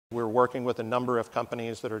We're working with a number of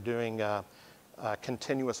companies that are doing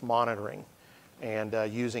continuous monitoring and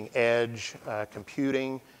using edge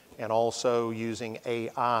computing and also using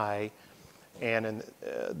AI. And in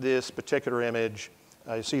this particular image,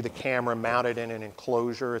 you see the camera mounted in an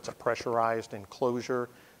enclosure. It's a pressurized enclosure,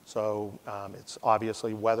 so it's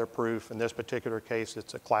obviously weatherproof. In this particular case,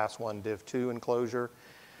 it's a Class 1 Div 2 enclosure.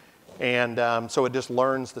 And so it just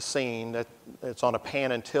learns the scene. It's on a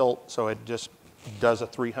pan and tilt, so it just does a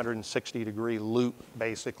 360-degree loop,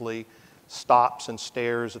 basically, stops and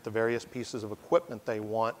stares at the various pieces of equipment they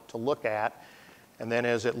want to look at. And then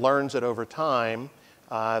as it learns it over time,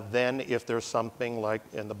 then if there's something like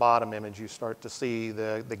in the bottom image, you start to see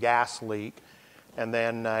the gas leak. And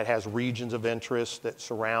then it has regions of interest that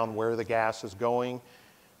surround where the gas is going.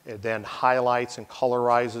 It then highlights and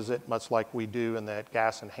colorizes it, much like we do in that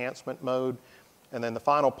gas enhancement mode. And then the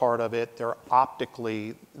final part of it, they're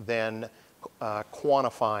optically then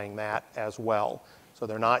quantifying that as well. So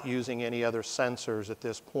they're not using any other sensors at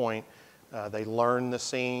this point. They learn the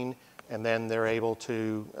scene, and then they're able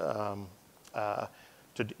to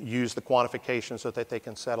use the quantification so that they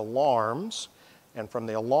can set alarms. And from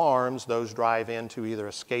the alarms, those drive into either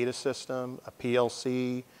a SCADA system, a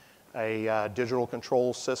PLC, a digital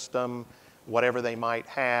control system, whatever they might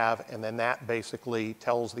have, and then that basically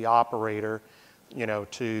tells the operator,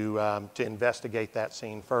 to investigate that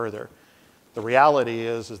scene further. The reality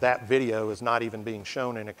is that video is not even being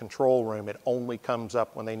shown in a control room. It only comes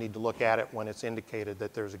up when they need to look at it when it's indicated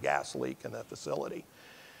that there's a gas leak in the facility.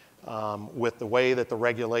 With the way that the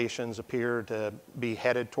regulations appear to be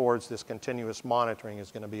headed towards, this continuous monitoring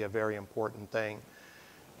is going to be a very important thing.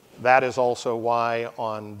 That is also why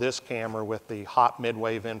on this camera with the hot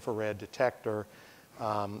mid-wave infrared detector,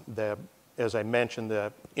 as I mentioned,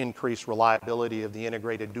 the increased reliability of the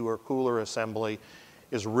integrated doer-cooler assembly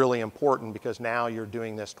is really important, because now you're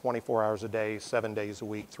doing this 24 hours a day, 7 days a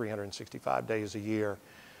week, 365 days a year.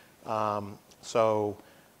 It's going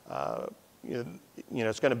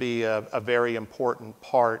to be a very important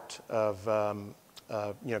part of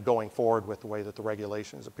going forward with the way that the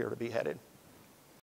regulations appear to be headed.